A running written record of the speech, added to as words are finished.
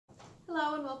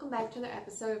Hello and welcome back to another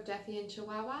episode of Duffy and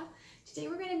Chihuahua. Today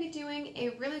we're going to be doing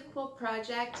a really cool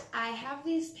project. I have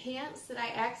these pants that I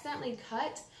accidentally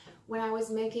cut when I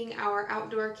was making our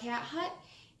outdoor cat hut,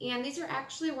 and these are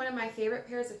actually one of my favorite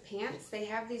pairs of pants. They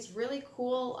have these really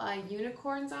cool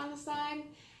unicorns on the side,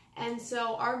 and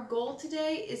so our goal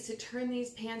today is to turn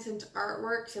these pants into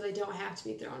artwork so they don't have to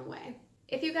be thrown away.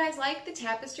 If you guys like the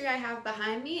tapestry I have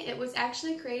behind me, it was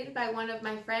actually created by one of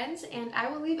my friends, and I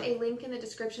will leave a link in the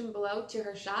description below to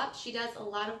her shop. She does a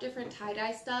lot of different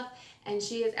tie-dye stuff, and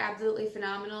she is absolutely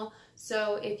phenomenal.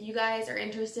 So if you guys are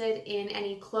interested in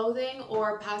any clothing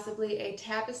or possibly a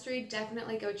tapestry,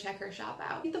 definitely go check her shop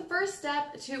out. The first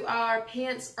step to our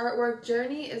pants artwork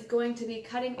journey is going to be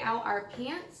cutting out our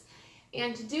pants.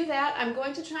 And to do that, I'm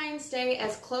going to try and stay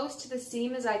as close to the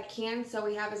seam as I can so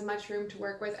we have as much room to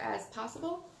work with as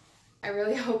possible. I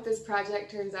really hope this project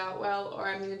turns out well, or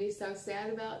I'm going to be so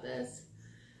sad about this.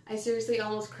 I seriously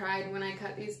almost cried when I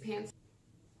cut these pants.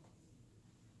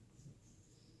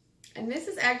 And this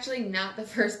is actually not the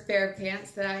first pair of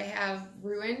pants that I have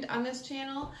ruined on this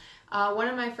channel. One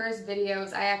of my first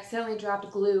videos, I accidentally dropped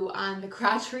glue on the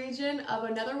crotch region of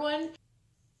another one.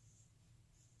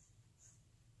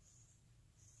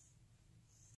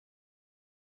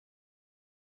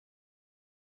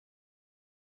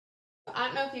 I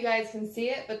don't know if you guys can see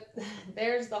it, but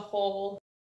there's the hole.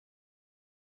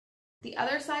 The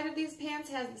other side of these pants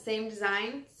has the same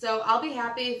design, so I'll be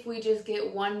happy if we just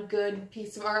get one good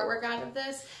piece of artwork out of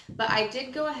this. But I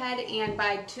did go ahead and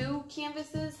buy 2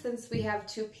 canvases since we have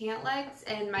 2 pant legs,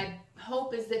 and my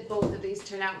hope is that both of these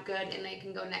turn out good and they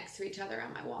can go next to each other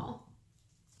on my wall.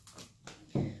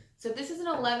 So this is an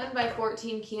 11 by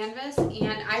 14 canvas,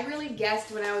 and I really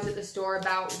guessed when I was at the store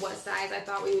about what size I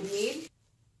thought we would need.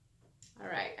 All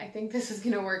right, I think this is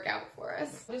gonna work out for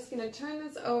us. I'm just gonna turn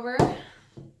this over.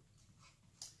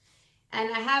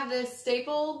 And I have this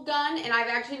staple gun, and I've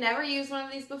actually never used one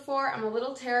of these before. I'm a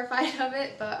little terrified of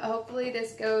it, but hopefully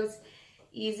this goes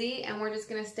easy. And we're just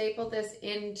gonna staple this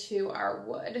into our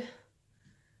wood.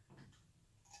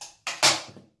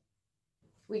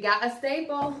 We got a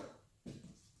staple.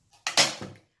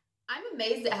 I'm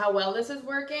amazed at how well this is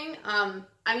working.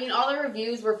 I mean, all the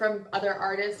reviews were from other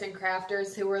artists and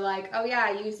crafters who were like, oh yeah,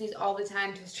 I use these all the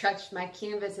time to stretch my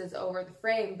canvases over the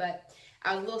frame, but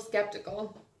I was a little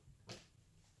skeptical.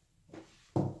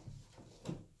 I'm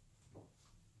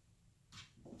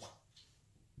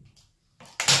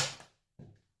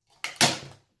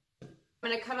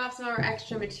gonna cut off some of our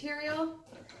extra material,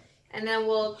 and then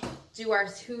we'll do our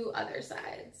 2 other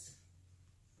sides.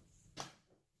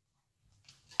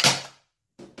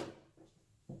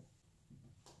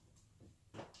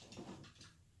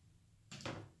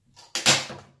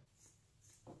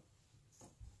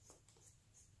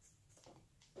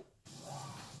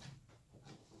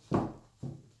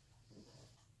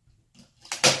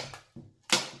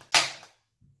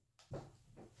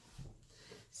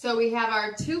 So we have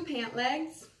our 2 pant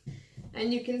legs,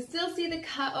 and you can still see the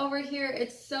cut over here.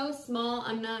 It's so small,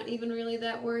 I'm not even really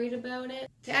that worried about it.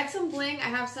 To add some bling, I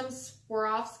have some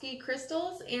Swarovski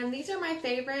crystals, and these are my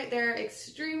favorite. They're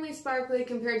extremely sparkly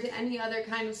compared to any other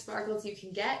kind of sparkles you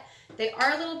can get. They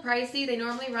are a little pricey. They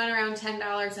normally run around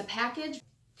 $10 a package.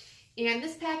 And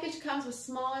this package comes with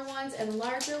smaller ones and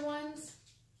larger ones.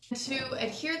 To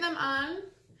adhere them on,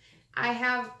 I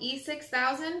have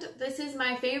E6000. This is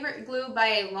my favorite glue by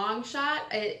a long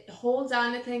shot. It holds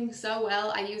on to things so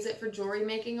well. I use it for jewelry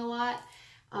making a lot.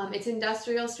 It's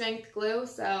industrial strength glue,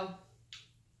 so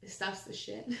this stuff's the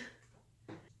shit.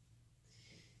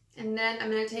 And then I'm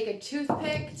going to take a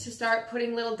toothpick to start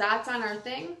putting little dots on our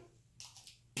thing,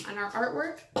 on our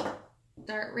artwork.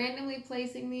 Start randomly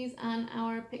placing these on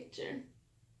our picture.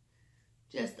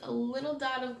 Just a little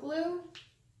dot of glue.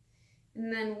 And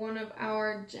then one of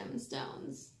our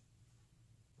gemstones.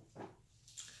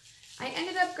 I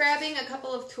ended up grabbing a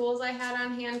couple of tools I had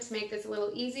on hand to make this a little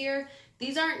easier.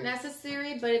 These aren't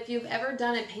necessary, but if you've ever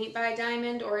done a paint by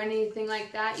diamond or anything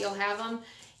like that, you'll have them.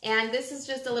 And this is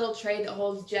just a little tray that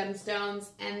holds gemstones.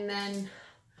 And then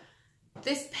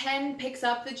this pen picks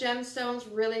up the gemstones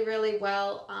really, really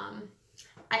well.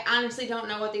 I honestly don't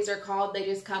know what these are called. They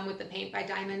just come with the paint by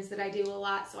diamonds that I do a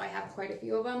lot, so I have quite a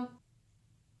few of them.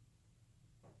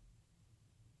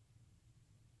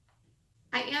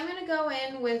 I am going to go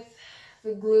in with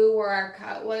the glue where our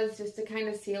cut was just to kind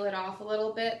of seal it off a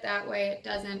little bit. That way it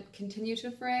doesn't continue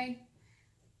to fray.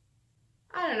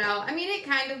 I don't know. I mean, it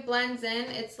kind of blends in.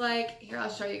 It's like, here,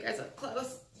 I'll show you guys up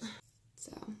close.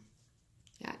 So,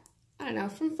 yeah. I don't know.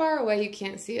 From far away, you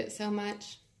can't see it so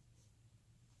much.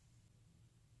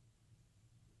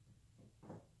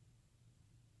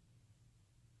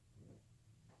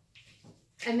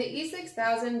 And the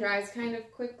E6000 dries kind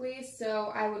of quickly,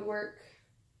 so I would work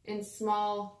in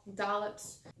small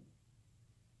dollops.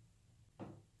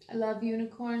 I love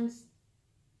unicorns.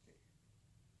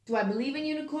 Do I believe in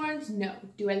unicorns? No.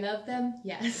 Do I love them?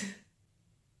 Yes.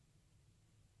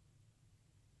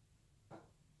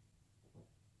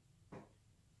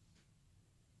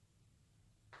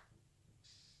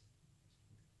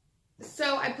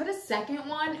 So I put a second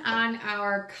one on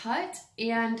our cut,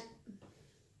 and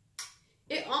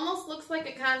it almost looks like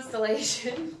a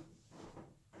constellation.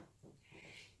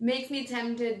 Makes me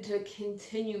tempted to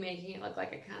continue making it look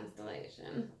like a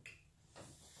constellation.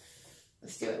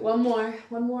 Let's do it. One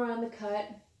more on the cut,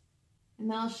 and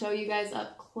then I'll show you guys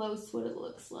up close what it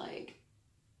looks like.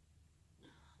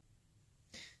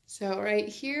 So right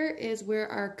here is where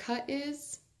our cut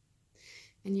is,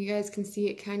 and you guys can see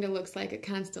it kind of looks like a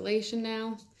constellation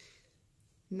now.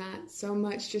 Not so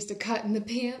much just a cut in the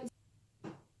pants.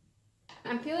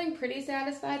 I'm feeling pretty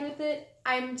satisfied with it.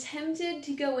 I'm tempted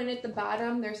to go in at the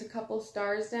bottom. There's a couple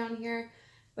stars down here,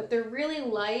 but they're really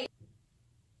light.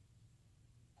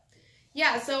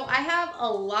 Yeah, so I have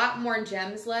a lot more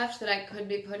gems left that I could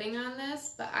be putting on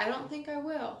this, but I don't think I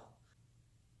will.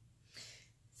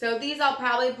 So these I'll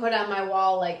probably put on my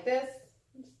wall like this,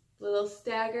 a little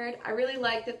staggered. I really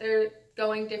like that they're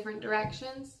going different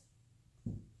directions.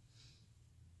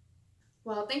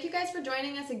 Well, thank you guys for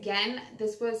joining us again.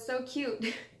 This was so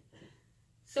cute.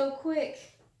 So quick.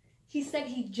 He said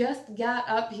he just got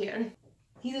up here.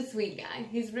 He's a sweet guy.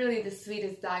 He's really the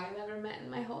sweetest dog I've ever met in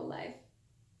my whole life.